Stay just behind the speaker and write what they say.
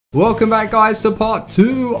Welcome back, guys, to part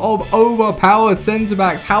 2 of overpowered centre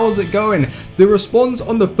backs. How's it going? The response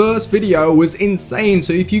on the first video was insane,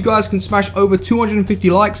 so if you guys can smash over 250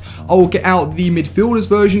 likes, I will get out the midfielders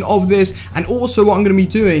version of this. And also what I'm going to be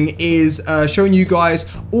doing is showing you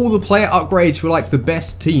guys all the player upgrades for like the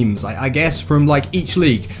best teams, I guess, from like each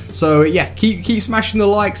league. So yeah, keep smashing the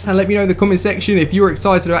likes and let me know in the comment section if you're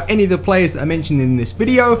excited about any of the players that I mentioned in this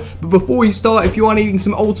video. But before we start, if you are needing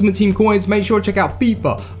some Ultimate Team coins, make sure to check out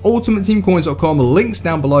FIFA. UltimateTeamCoins.com, links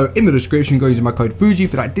down below in the description. Go using my code Fuji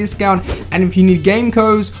for that discount. And if you need game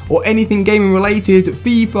codes or anything gaming related,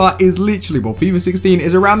 FIFA is literally, well, FIFA 16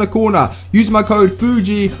 is around the corner. Use my code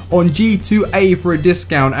Fuji on G2A for a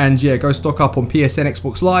discount, and yeah, go stock up on PSN,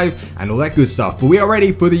 Xbox Live, and all that good stuff. But we are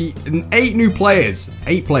ready for the 8 new players.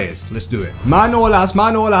 8 players. Let's do it. Manolas,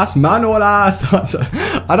 Manolas,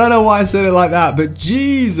 Manolas. I don't know why I said it like that, but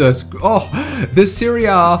Jesus. Oh, the Serie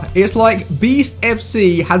A, it's like Beast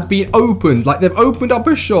FC has been opened. Like, they've opened up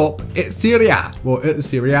a shop at Serie A. Well, at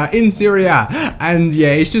Serie A, in Serie A. And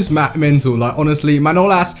yeah, it's just mental. Like, honestly,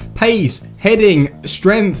 Manolas, pace, heading,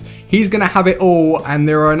 strength, he's gonna have it all. And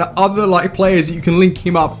there are other like players that you can link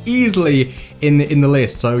him up easily in the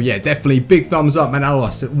list. So yeah, definitely big thumbs up,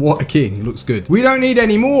 Manolas. What a king. Looks good. We don't need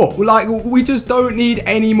any more. Like, we just don't need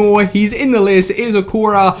any more. He's in the list. It is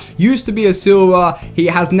Okore. Used to be a silver. He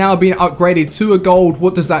has now been upgraded to a gold.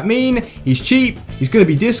 What does that mean? He's cheap. He's going to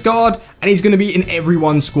be discard. And he's going to be in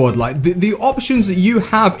everyone's squad. Like, the options that you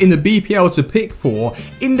have in the BPL to pick for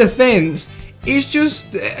in defense is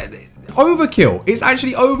just overkill. It's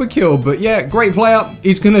actually overkill. But yeah, great player.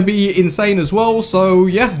 He's going to be insane as well. So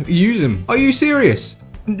yeah, use him. Are you serious?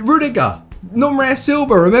 Rudiger, non-rare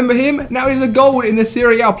silver, remember him? Now he's a gold in the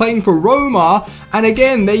Serie A playing for Roma. And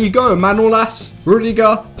again, there you go, Manolas,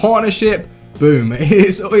 Rudiger, partnership. Boom,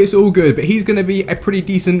 it's all good, but he's going to be a pretty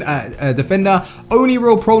decent defender. Only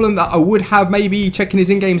real problem that I would have maybe checking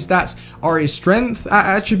his in-game stats are his strength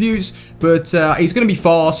attributes, but he's going to be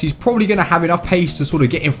fast. He's probably going to have enough pace to sort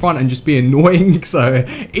of get in front and just be annoying, so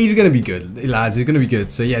he's going to be good, lads. He's going to be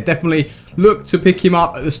good. So yeah, definitely look to pick him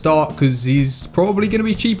up at the start because he's probably going to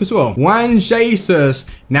be cheap as well. Juan Jesus,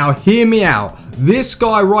 now hear me out. This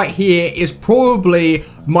guy right here is probably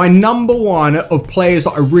my #1 of players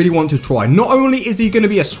that I really want to try. Not only is he going to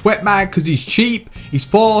be a sweat bag because he's cheap, he's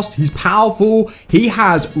fast, he's powerful, he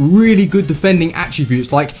has really good defending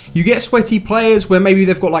attributes. Like, you get sweaty players where maybe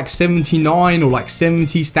they've got like 79 or like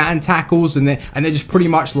 70 stand tackles and they're just pretty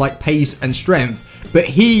much like pace and strength. But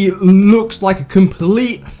he looks like a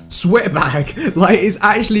complete sweat bag. Like, it's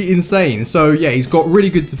actually insane. So yeah, he's got really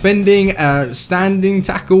good defending, standing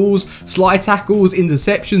tackles, slide tackles,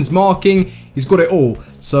 interceptions, marking. He's got it all.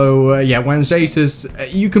 So yeah, Juan Jesus,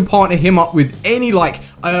 you can partner him up with any like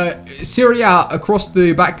Serie A across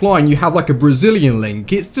the back line. You have like a Brazilian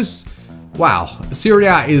link. It's just, wow, Serie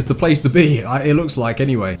A is the place to be, it looks like,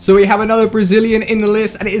 anyway. So we have another Brazilian in the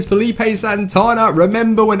list, and it is Felipe Santana.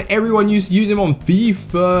 Remember when everyone used to use him on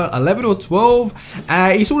FIFA 11 or 12?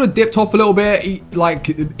 He sort of dipped off a little bit. Like,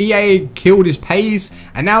 EA killed his pace,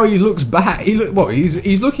 and now he looks bad.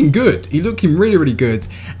 He's looking good. He's looking really, really good.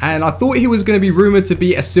 And I thought he was going to be rumored to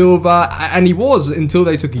be a silver, and he was until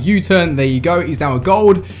they took a U-turn. There you go. He's now a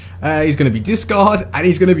gold. He's going to be discard, and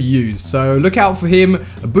he's going to be used. So look out for him.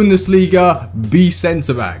 Bundesliga B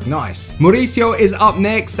centre back. Nice. Mauricio is up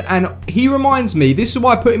next, and he reminds me, this is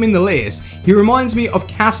why I put him in the list, he reminds me of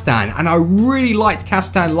Castan, and I really liked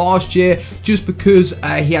Castan last year just because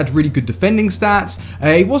he had really good defending stats.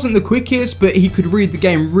 He wasn't the quickest, but he could read the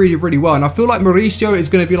game really, really well. And I feel like Mauricio is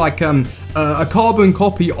going to be like a carbon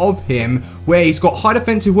copy of him, where he's got high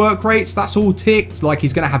defensive work rates. That's all ticked. Like,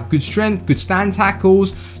 he's going to have good strength, good stand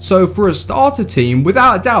tackles. So for a starter team,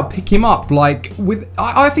 without a doubt, pick him up. Like,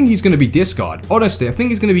 I think he's going to be discard. Honestly, I think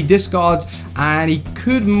he's going to be discard, and he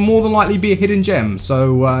could more than likely be a hidden gem.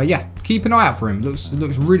 So yeah, keep an eye out for him.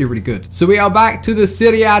 Looks really, really good. So we are back to the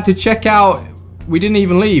Serie A to check out. We didn't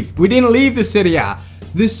even leave. We didn't leave the Serie A.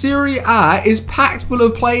 The Serie A is packed full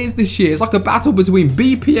of players this year. It's like a battle between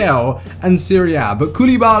BPL and Serie A. But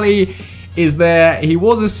Koulibaly is there. He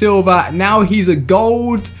was a silver. Now he's a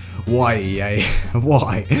gold. Why, EA?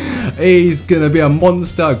 Why? He's going to be a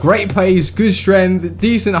monster. Great pace, good strength,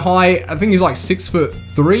 decent height. I think he's like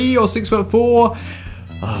 6'3" or 6'4".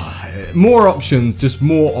 More options, just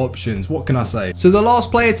more options. What can I say? So the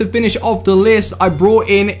last player to finish off the list I brought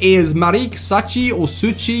in is Suchy or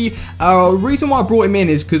Suchy. Reason why I brought him in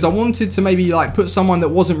is because I wanted to maybe like put someone that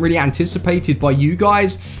wasn't really anticipated by you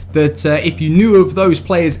guys. That if you knew of those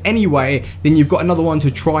players anyway, then you've got another one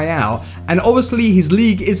to try out. And obviously his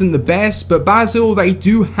league isn't the best, but Basel, they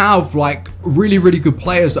do have like really, really good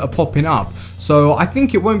players that are popping up. So I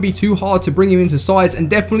think it won't be too hard to bring him into sides, and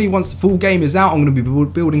definitely once the full game is out, I'm going to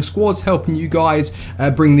be building squads, helping you guys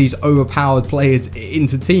bring these overpowered players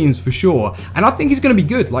into teams for sure. And I think he's going to be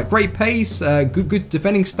good, like great pace, good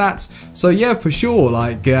defending stats. So yeah, for sure,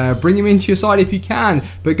 like bring him into your side if you can.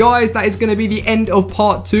 But guys, that is going to be the end of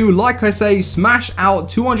part 2. Like I say, smash out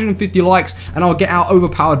 250 likes and I'll get out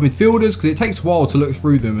overpowered midfielders, because it takes a while to look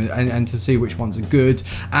through them and to see which ones are good.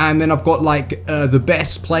 And then I've got like the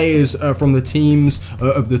best players from the teams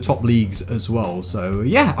of the top leagues as well. So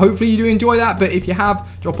yeah, hopefully you do enjoy that. But if you have,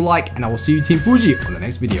 drop a like and I will see you Team Fuji on the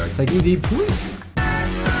next video. Take it easy, peace.